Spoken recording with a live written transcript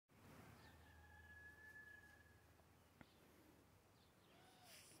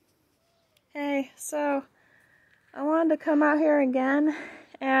Hey, so I wanted to come out here again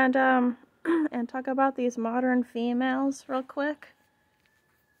and and talk about these modern females real quick.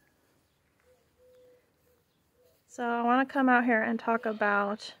 So I want to come out here and talk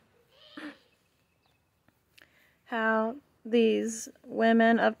about how these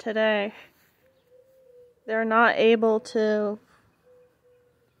women of today, they're not able to,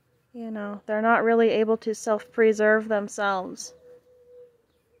 they're not really able to self-preserve themselves.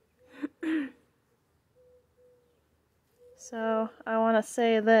 So I want to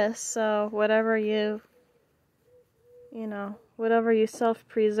say this, so whatever you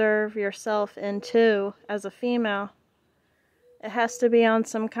self-preserve yourself into as a female, it has to be on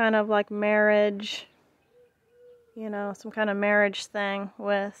some kind of like marriage, some kind of marriage thing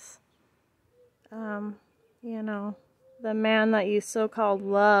with, the man that you so-called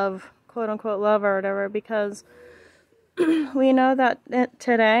love, quote-unquote love or whatever, because we know that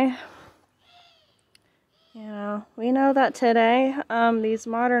today, these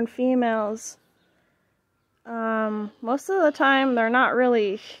modern females, most of the time they're not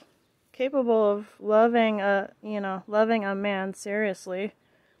really capable of loving a man seriously.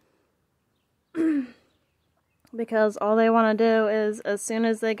 Because all they want to do is, as soon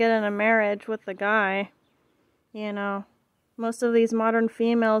as they get in a marriage with the guy, most of these modern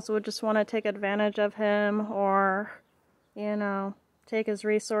females would just want to take advantage of him, or, take his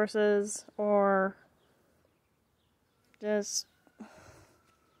resources, or just,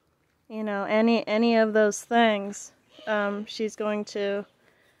 any of those things, she's going to,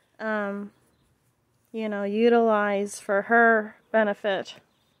 utilize for her benefit.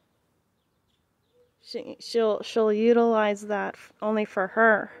 She'll utilize that only for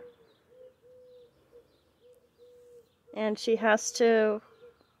her. And she has to,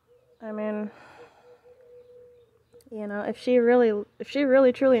 if she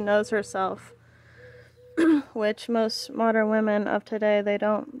really truly knows herself, which most modern women of today, they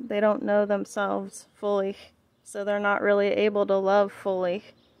don't know themselves fully, so they're not really able to love fully.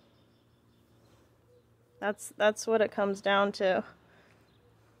 That's what it comes down to.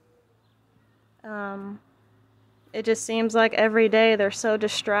 It just seems like every day they're so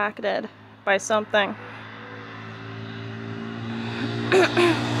distracted by something.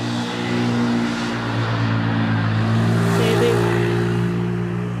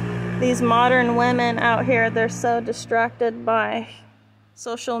 These modern women out here, they're so distracted by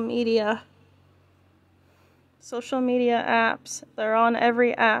social media apps. They're on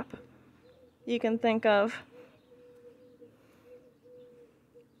every app you can think of.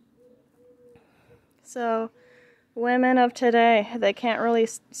 So women of today, they can't really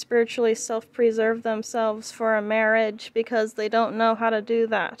spiritually self-preserve themselves for a marriage because they don't know how to do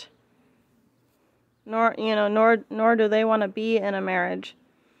that. Nor do they want to be in a marriage.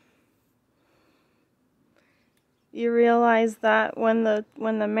 You realize that when the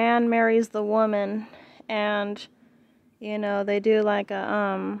man marries the woman, and they do like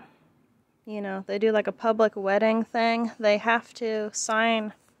a public wedding thing, they have to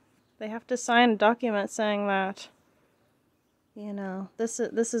sign a document saying that, this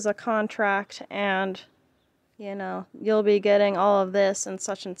is a contract, and, you'll be getting all of this and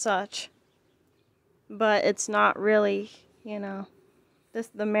such. But it's not really, the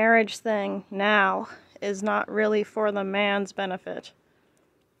marriage thing now is not really for the man's benefit.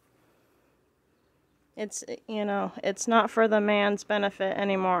 It's not for the man's benefit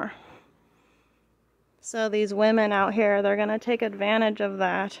anymore. So these women out here, they're gonna take advantage of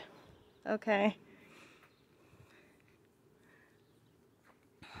that. Okay.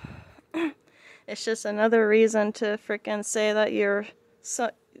 It's just another reason to frickin' say that you're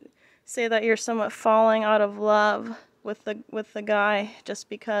somewhat falling out of love with the guy, just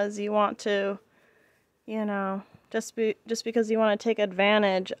because you want to, just because you want to take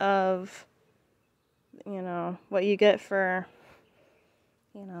advantage of, what you get for,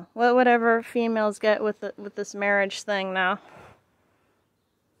 whatever females get with this marriage thing now.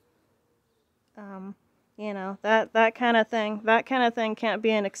 That kind of thing can't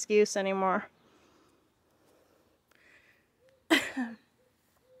be an excuse anymore.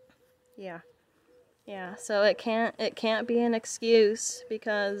 Yeah, so it can't be an excuse,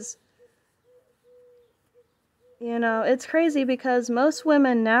 because it's crazy, because most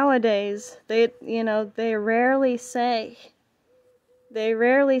women nowadays, they rarely say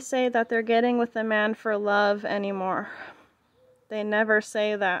that they're getting with a man for love anymore. They never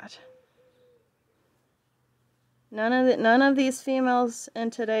say that. None of these females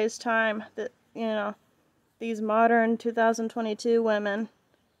in today's time, that these modern 2022 women,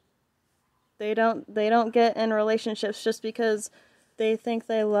 they don't get in relationships just because they think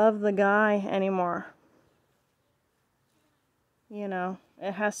they love the guy anymore. You know,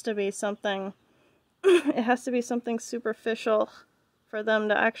 it has to be something, it has to be something superficial for them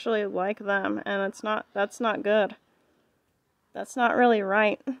to actually like them, and that's not good. That's not really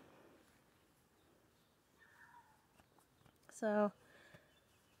right. So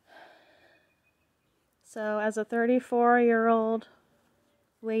as a 34-year-old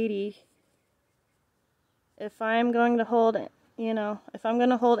lady, if I'm going to hold, you know, if I'm going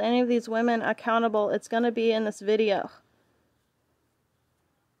to hold any of these women accountable, it's going to be in this video.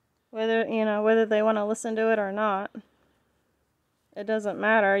 Whether, you know, whether they want to listen to it or not, it doesn't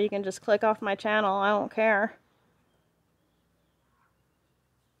matter. You can just click off my channel. I don't care.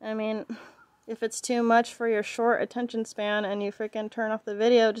 I mean, if it's too much for your short attention span and you freaking turn off the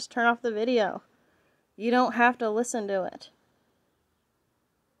video, just turn off the video. You don't have to listen to it.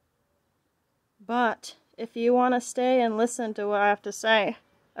 But if you want to stay and listen to what I have to say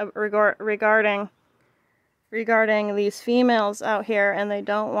regarding these females out here, and they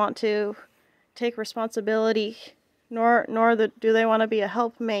don't want to take responsibility, nor do they want to be a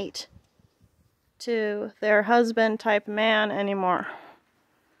helpmate to their husband type man anymore.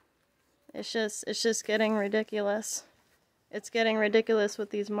 It's just getting ridiculous. It's getting ridiculous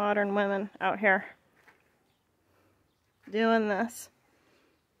with these modern women out here doing this.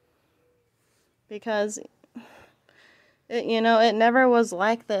 Because you know, it never was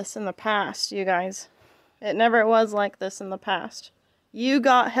like this in the past, you guys. It never was like this in the past. You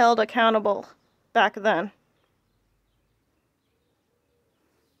got held accountable back then.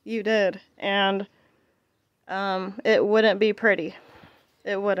 You did. And it wouldn't be pretty.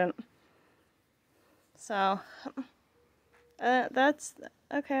 It wouldn't. So, that's,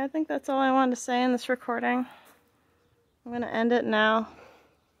 okay, I think that's all I wanted to say in this recording. I'm going to end it now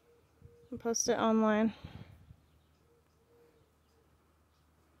and post it online.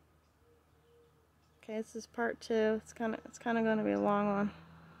 Okay, this is part 2. It's kind of going to be a long one.